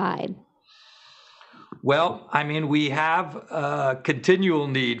funding provide? Well, I mean, we have a continual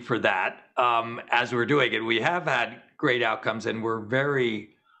need for that as we're doing it. We have had great outcomes, and we're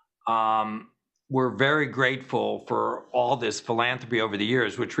very grateful for all this philanthropy over the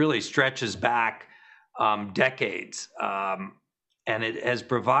years, which really stretches back decades. And it has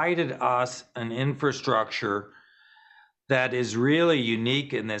provided us an infrastructure that is really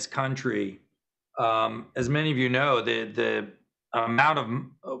unique in this country. As many of you know, the amount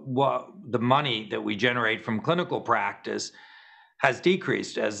of the money that we generate from clinical practice has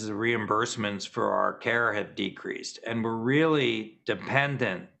decreased as the reimbursements for our care have decreased. And we're really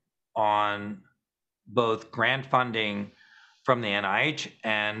dependent on both grant funding from the NIH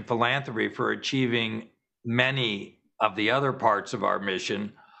and philanthropy for achieving many of the other parts of our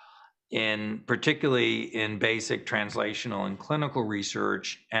mission, particularly in basic translational and clinical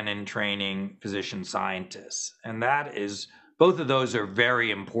research and in training physician scientists. And both of those are very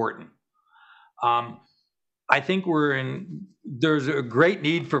important. I think there's a great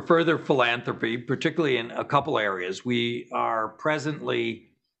need for further philanthropy, particularly in a couple areas. We are presently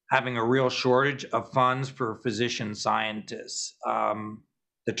having a real shortage of funds for physician scientists,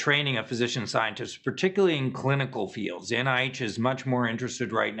 the training of physician scientists, particularly in clinical fields. The NIH is much more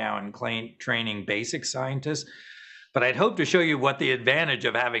interested right now in training basic scientists, but I'd hope to show you what the advantage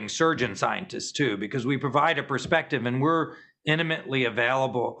of having surgeon scientists too, because we provide a perspective and we're intimately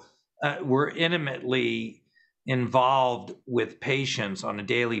available, we're intimately involved with patients on a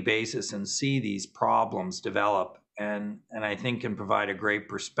daily basis and see these problems develop, and I think can provide a great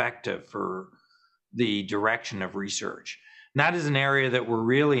perspective for the direction of research. And that is an area that we're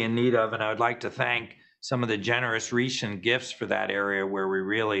really in need of, and I would like to thank some of the generous recent gifts for that area where we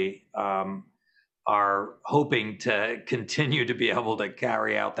really are hoping to continue to be able to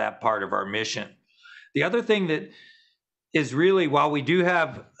carry out that part of our mission. The other thing that is really, while we do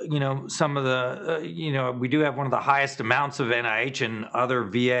have, some of the, we do have one of the highest amounts of NIH and other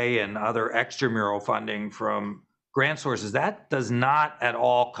VA and other extramural funding from grant sources, that does not at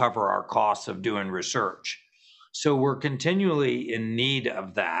all cover our costs of doing research. So we're continually in need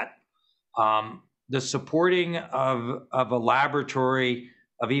of that. The supporting of a laboratory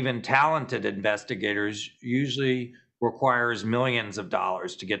of even talented investigators usually requires millions of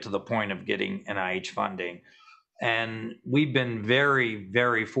dollars to get to the point of getting NIH funding. And we've been very,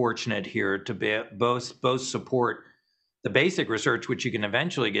 very fortunate here to both support the basic research, which you can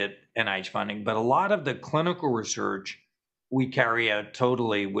eventually get NIH funding, but a lot of the clinical research we carry out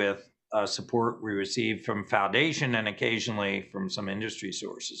totally with support we receive from foundation and occasionally from some industry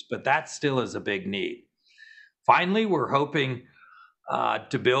sources, but that still is a big need. Finally, we're hoping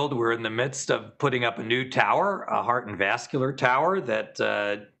we're in the midst of putting up a new tower, a heart and vascular tower that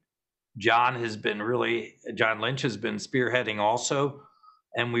John Lynch has been spearheading also,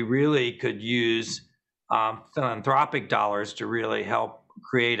 and we really could use philanthropic dollars to really help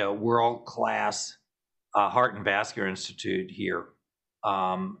create a world-class heart and vascular institute here.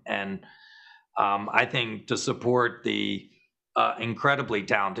 And I think to support the incredibly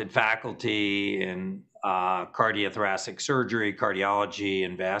talented faculty in cardiothoracic surgery, cardiology,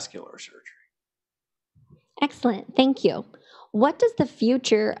 and vascular surgery. Excellent. Thank you. What does the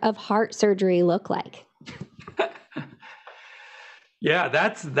future of heart surgery look like? Yeah,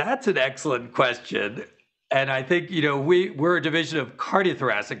 that's an excellent question. And I think, we're a division of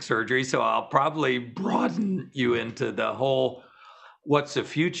cardiothoracic surgery, so I'll probably broaden you into the whole what's the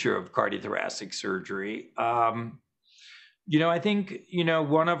future of cardiothoracic surgery. I think,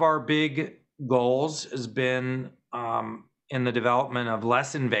 one of our big goals has been in the development of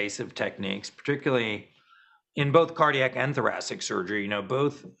less invasive techniques, particularly in both cardiac and thoracic surgery.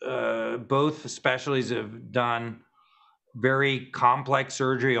 Both specialties have done very complex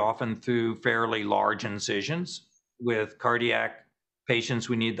surgery, often through fairly large incisions. With cardiac patients,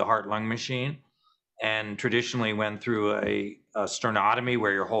 we need the heart-lung machine, and traditionally went through a sternotomy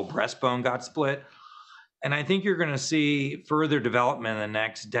where your whole breastbone got split. And I think you're going to see further development in the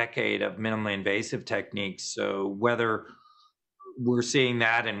next decade of minimally invasive techniques. So whether we're seeing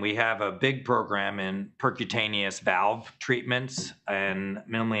that, and we have a big program in percutaneous valve treatments and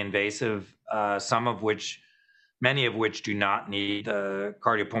minimally invasive, many of which do not need the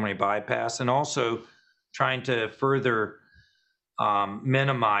cardiopulmonary bypass, and also trying to further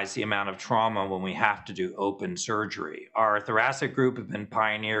minimize the amount of trauma when we have to do open surgery. Our thoracic group have been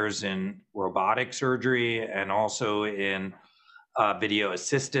pioneers in robotic surgery and also in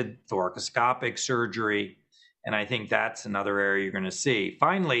video-assisted thoracoscopic surgery. And I think that's another area you're going to see.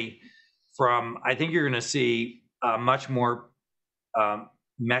 Finally, I think you're going to see much more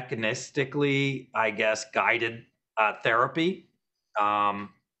mechanistically, guided therapy.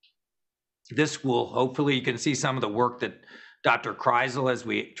 This will hopefully, you can see some of the work that Dr. Kreisel, as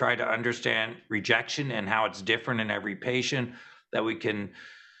we try to understand rejection and how it's different in every patient, that we can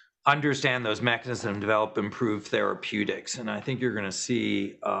understand those mechanisms and develop improved therapeutics. And I think you're going to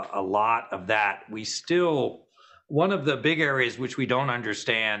see a lot of that. One of the big areas which we don't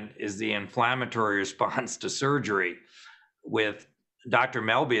understand is the inflammatory response to surgery. With Dr.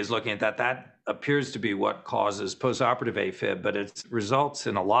 Melby is looking at that appears to be what causes postoperative AFib, but it results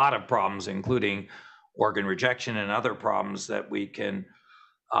in a lot of problems, including organ rejection and other problems that we can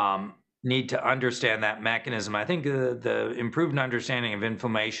need to understand that mechanism. I think the improved understanding of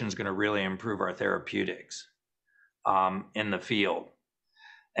inflammation is going to really improve our therapeutics in the field.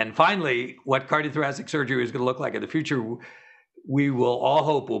 And finally, what cardiothoracic surgery is going to look like in the future, we will all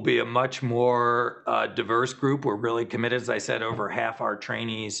hope will be a much more diverse group. We're really committed. As I said, over half our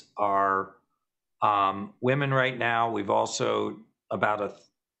trainees are women right now. We've also about a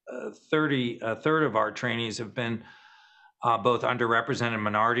third of our trainees have been both underrepresented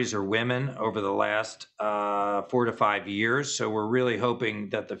minorities or women over the last 4 to 5 years. So we're really hoping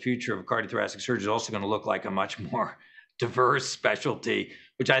that the future of cardiothoracic surgery is also going to look like a much more diverse specialty,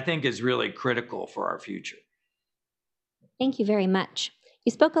 which I think is really critical for our future. Thank you very much.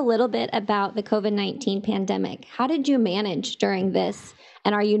 You spoke a little bit about the COVID-19 pandemic. How did you manage during this?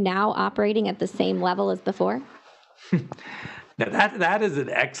 And are you now operating at the same level as before? Now that is an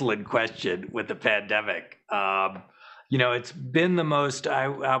excellent question with the pandemic. It's been the most,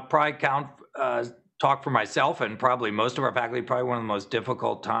 I'll probably talk for myself and probably most of our faculty, probably one of the most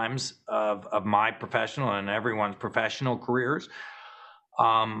difficult times of my professional and everyone's professional careers.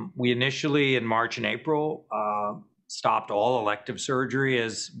 We initially in March and April stopped all elective surgery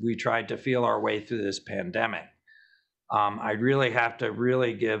as we tried to feel our way through this pandemic. I really have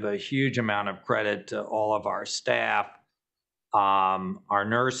to give a huge amount of credit to all of our staff, our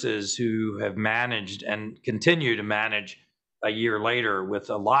nurses who have managed and continue to manage a year later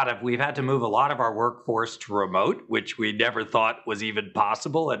with we've had to move a lot of our workforce to remote, which we never thought was even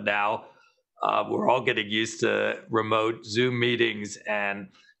possible. And now we're all getting used to remote Zoom meetings and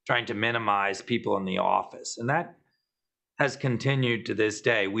trying to minimize people in the office. And that has continued to this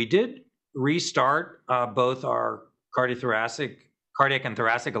day. We did restart both our cardiac and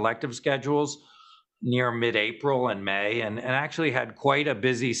thoracic elective schedules near mid-April and May, and actually had quite a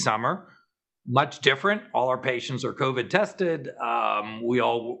busy summer. Much different. All our patients are COVID tested. We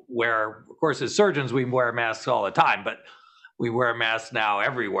all wear, of course, as surgeons, we wear masks all the time, but we wear masks now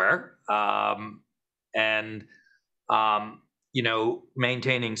everywhere.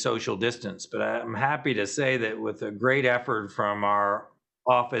 Maintaining social distance. But I'm happy to say that with a great effort from our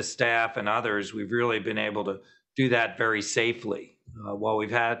office staff and others, we've really been able to do that very safely. While we've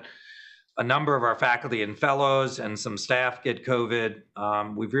had a number of our faculty and fellows and some staff get COVID,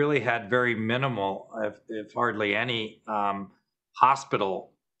 we've really had very minimal, if hardly any,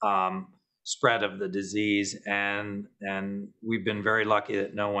 hospital spread of the disease. And we've been very lucky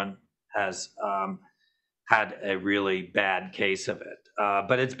that no one has had a really bad case of it.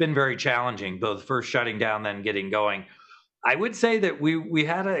 But it's been very challenging, both first shutting down, then getting going. I would say that we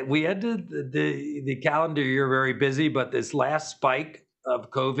had the calendar year very busy, but this last spike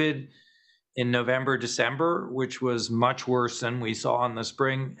of COVID in November, December, which was much worse than we saw in the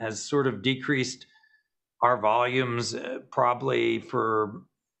spring, has sort of decreased our volumes probably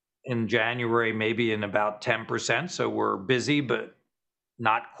in January, maybe in about 10%. So we're busy, but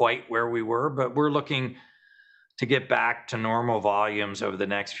not quite where we were. But we're looking to get back to normal volumes over the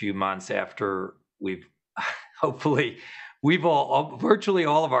next few months after we've hopefully virtually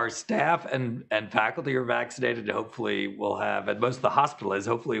all of our staff and faculty are vaccinated. Hopefully we'll have, and most of the hospital is,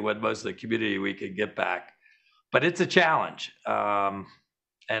 hopefully when most of the community we can get back. But it's a challenge. And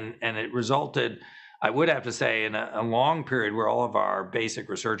it resulted, I would have to say, in a long period where all of our basic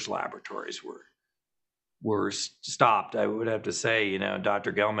research laboratories were stopped. I would have to say,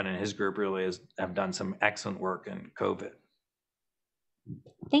 Dr. Gelman and his group really have done some excellent work in COVID.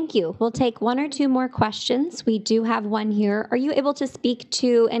 Thank you. We'll take one or two more questions. We do have one here. Are you able to speak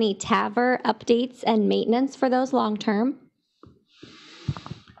to any TAVR updates and maintenance for those long-term?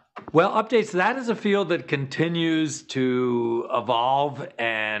 Well, updates, that is a field that continues to evolve.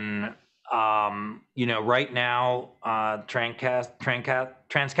 And, right now,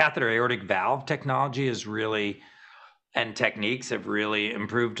 transcatheter aortic valve technology is really, and techniques have really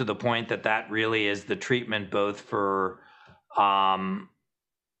improved to the point that really is the treatment both for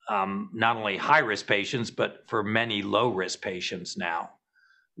not only high-risk patients, but for many low-risk patients now.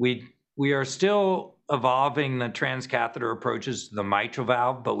 We are still evolving the transcatheter approaches to the mitral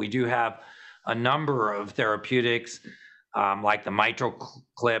valve, but we do have a number of therapeutics like the mitral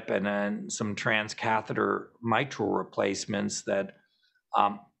clip and then some transcatheter mitral replacements that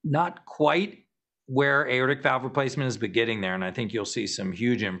not quite where aortic valve replacement is, but getting there. And I think you'll see some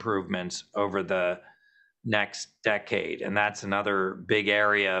huge improvements over the next decade. And that's another big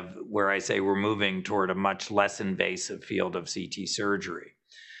area of where I say we're moving toward a much less invasive field of CT surgery.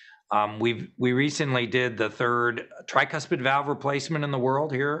 We recently did the third tricuspid valve replacement in the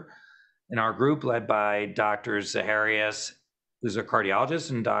world here in our group, led by Dr. Zaharias, who's a cardiologist,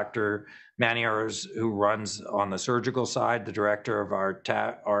 and Dr. Maniers, who runs on the surgical side, the director of our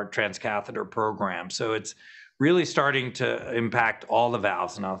transcatheter program. So it's really starting to impact all the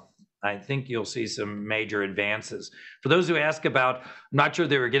valves. And I think you'll see some major advances. For those who ask about, I'm not sure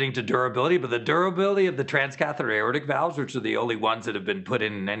they were getting to durability, but the durability of the transcatheter aortic valves, which are the only ones that have been put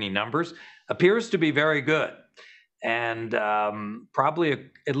in any numbers, appears to be very good. And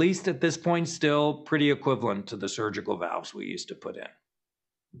probably, at least at this point, still pretty equivalent to the surgical valves we used to put in.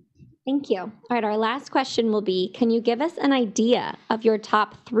 Thank you. All right, our last question will be, can you give us an idea of your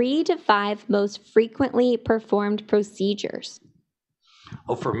top 3 to 5 most frequently performed procedures?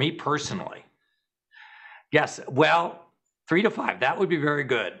 Oh, for me personally? Yes, well, 3 to 5, that would be very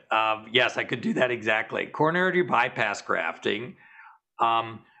good. Yes, I could do that exactly. Coronary artery bypass grafting,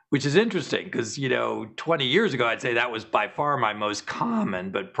 which is interesting because, 20 years ago, I'd say that was by far my most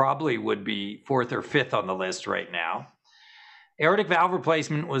common, but probably would be 4th or 5th on the list right now. Aortic valve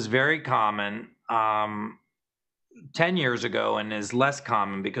replacement was very common 10 years ago and is less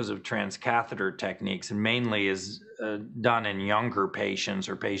common because of transcatheter techniques, and mainly is done in younger patients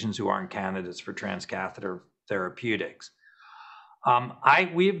or patients who aren't candidates for transcatheter therapeutics.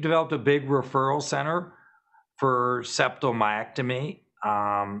 We've developed a big referral center for septal myectomy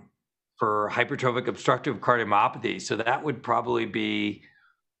for hypertrophic obstructive cardiomyopathy. So that would probably be,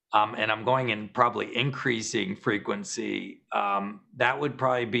 and I'm going in probably increasing frequency, that would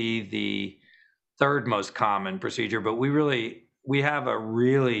probably be the 3rd most common procedure. But we have a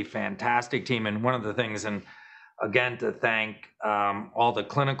really fantastic team. And one of the things, and again, to thank all the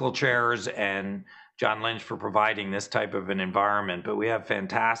clinical chairs and John Lynch for providing this type of an environment, but we have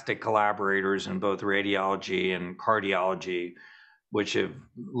fantastic collaborators in both radiology and cardiology, which have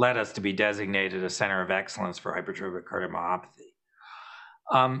led us to be designated a center of excellence for hypertrophic cardiomyopathy.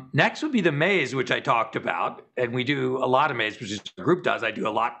 Next would be the maze, which I talked about, and we do a lot of maze, which is the group does. I do a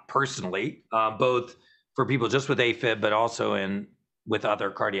lot personally, both for people just with AFib, but also with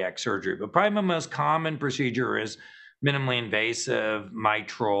other cardiac surgery. But probably my most common procedure is minimally invasive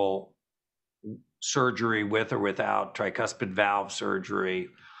mitral surgery with or without tricuspid valve surgery.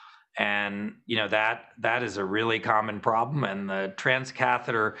 And, that is a really common problem, and the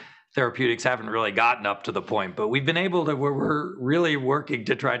transcatheter therapeutics haven't really gotten up to the point, but we've been able to, we're really working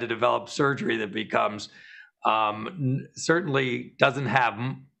to try to develop surgery that becomes, certainly doesn't have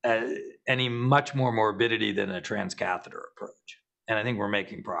any much more morbidity than a transcatheter approach. And I think we're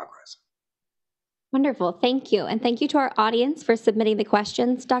making progress. Wonderful. Thank you. And thank you to our audience for submitting the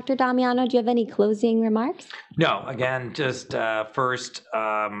questions. Dr. Damiano, do you have any closing remarks? No, again, just first,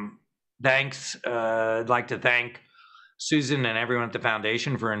 thanks. I'd like to thank Susan and everyone at the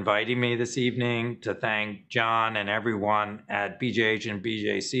foundation for inviting me this evening, to thank John and everyone at BJH and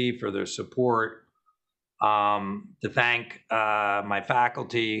BJC for their support, to thank my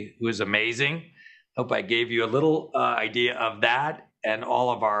faculty, who is amazing. Hope I gave you a little idea of that, and all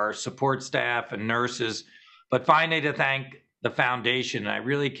of our support staff and nurses, but finally to thank the foundation. I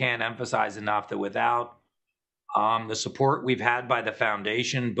really can't emphasize enough that without the support we've had by the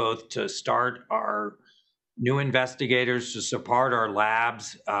foundation, both to start our new investigators, to support our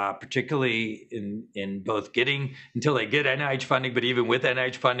labs, particularly in both getting, until they get NIH funding, but even with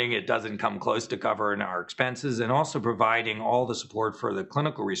NIH funding, it doesn't come close to covering our expenses, and also providing all the support for the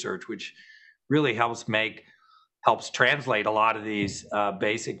clinical research, which really helps translate a lot of these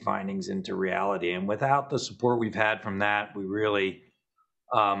basic findings into reality. And without the support we've had from that, we really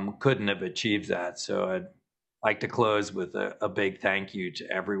couldn't have achieved that. So I'd like to close with a big thank you to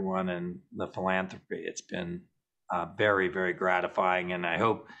everyone and the philanthropy. It's been very, very gratifying, and I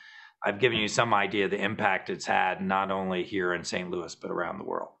hope I've given you some idea of the impact it's had, not only here in St. Louis, but around the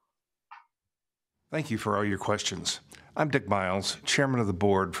world. Thank you for all your questions. I'm Dick Miles, Chairman of the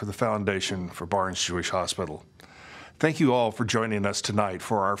Board for the Foundation for Barnes-Jewish Hospital. Thank you all for joining us tonight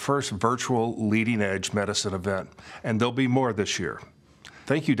for our first virtual Leading Edge Medicine event, and there'll be more this year.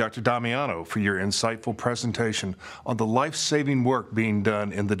 Thank you, Dr. Damiano, for your insightful presentation on the life-saving work being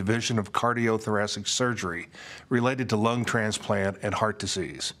done in the Division of Cardiothoracic Surgery related to lung transplant and heart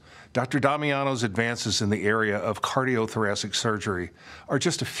disease. Dr. Damiano's advances in the area of cardiothoracic surgery are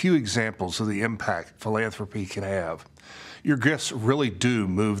just a few examples of the impact philanthropy can have. Your gifts really do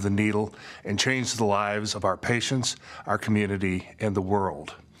move the needle and change the lives of our patients, our community, and the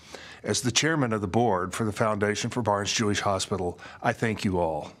world. As the chairman of the board for the Foundation for Barnes-Jewish Hospital, I thank you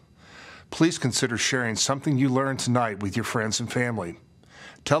all. Please consider sharing something you learned tonight with your friends and family.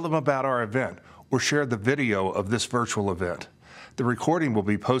 Tell them about our event or share the video of this virtual event. The recording will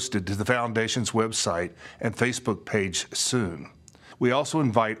be posted to the Foundation's website and Facebook page soon. We also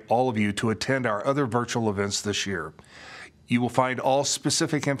invite all of you to attend our other virtual events this year. You will find all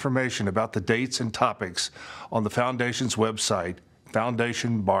specific information about the dates and topics on the Foundation's website,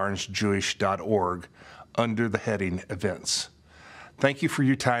 foundationbarnesjewish.org, under the heading Events. Thank you for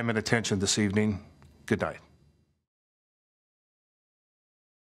your time and attention this evening. Good night.